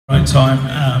Right time.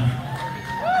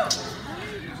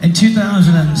 In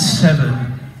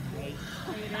 2007,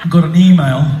 I got an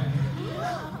email.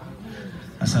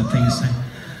 That's how things say.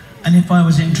 And if I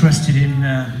was interested in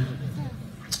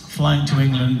flying to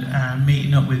England and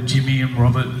meeting up with Jimmy and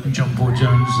Robert and John Paul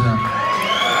Jones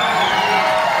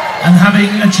and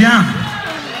having a jam.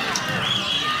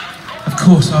 Of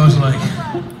course, I was like,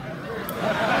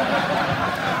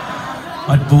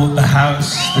 I'd bought the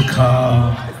house, the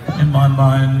car, in my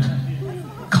mind,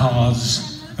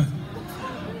 cars,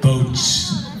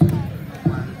 boats,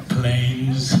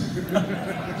 planes.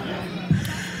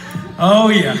 Oh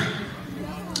yeah.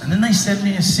 And then they sent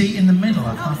me a seat in the middle.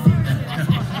 I can't.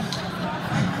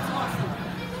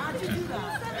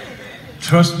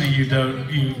 Trust me, you don't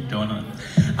know.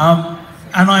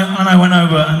 And I went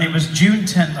over, and it was June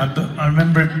 10th. I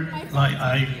remember it, like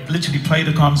I literally played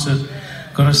a concert,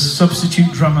 got a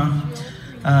substitute drummer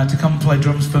to come play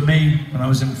drums for me when I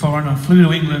was in foreign. I flew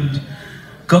to England,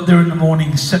 got there in the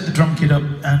morning, set the drum kit up,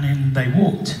 and in they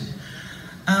walked.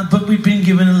 But we'd been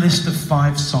given a list of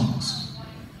 5 songs,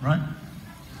 right?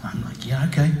 I'm like, yeah,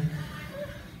 okay.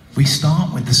 We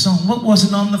start with the song. What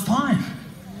wasn't on the 5?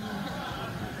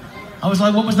 I was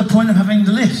like, what was the point of having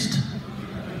the list?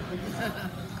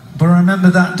 But I remember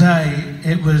that day,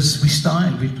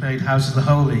 we played House of the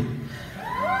Holy.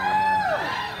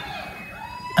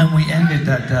 And we ended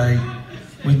that day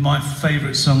with my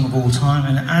favourite song of all time.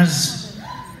 And as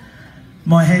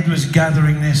my head was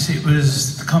gathering this,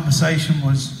 the conversation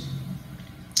was,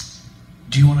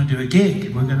 do you want to do a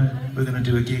gig? We're gonna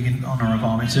do a gig in honour of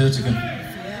Armin Sertigan.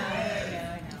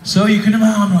 So you can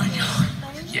imagine, I'm like, oh,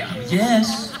 yeah,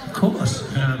 yes, of course.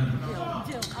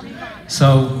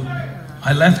 So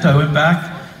I left, I went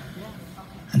back,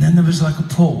 and then there was like a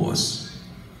pause.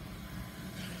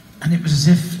 And it was as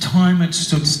if time had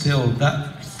stood still.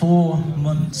 That 4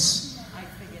 months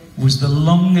was the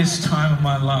longest time of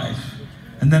my life.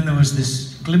 And then there was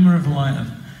this glimmer of light of,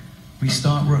 we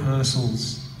start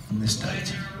rehearsals on this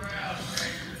date.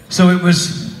 So it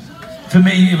was, for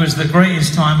me, it was the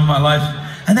greatest time of my life.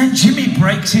 And then Jimmy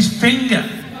breaks his finger.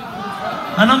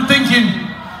 And I'm thinking,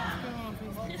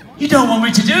 you don't want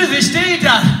me to do this, do you,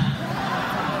 Dad?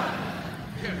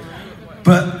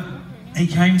 But he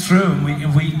came through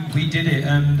and we did it,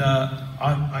 and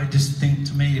I just think,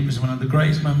 to me, it was one of the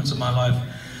greatest moments of my life.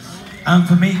 And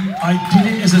for me, I did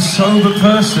it as a sober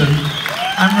person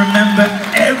and remember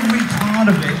every part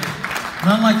of it.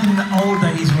 Not like in the old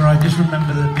days where I just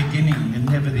remember the beginning and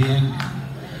never the end.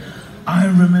 I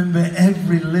remember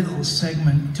every little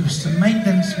segment just to make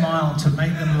them smile, to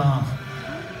make them laugh.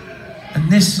 And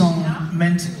this song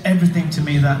meant everything to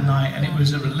me that night, and it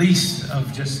was a release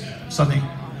of just something.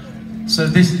 So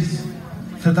this is,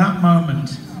 for that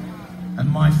moment, and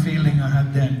my feeling I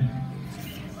had then,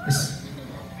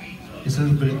 it's a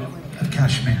little bit of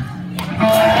Kashmir.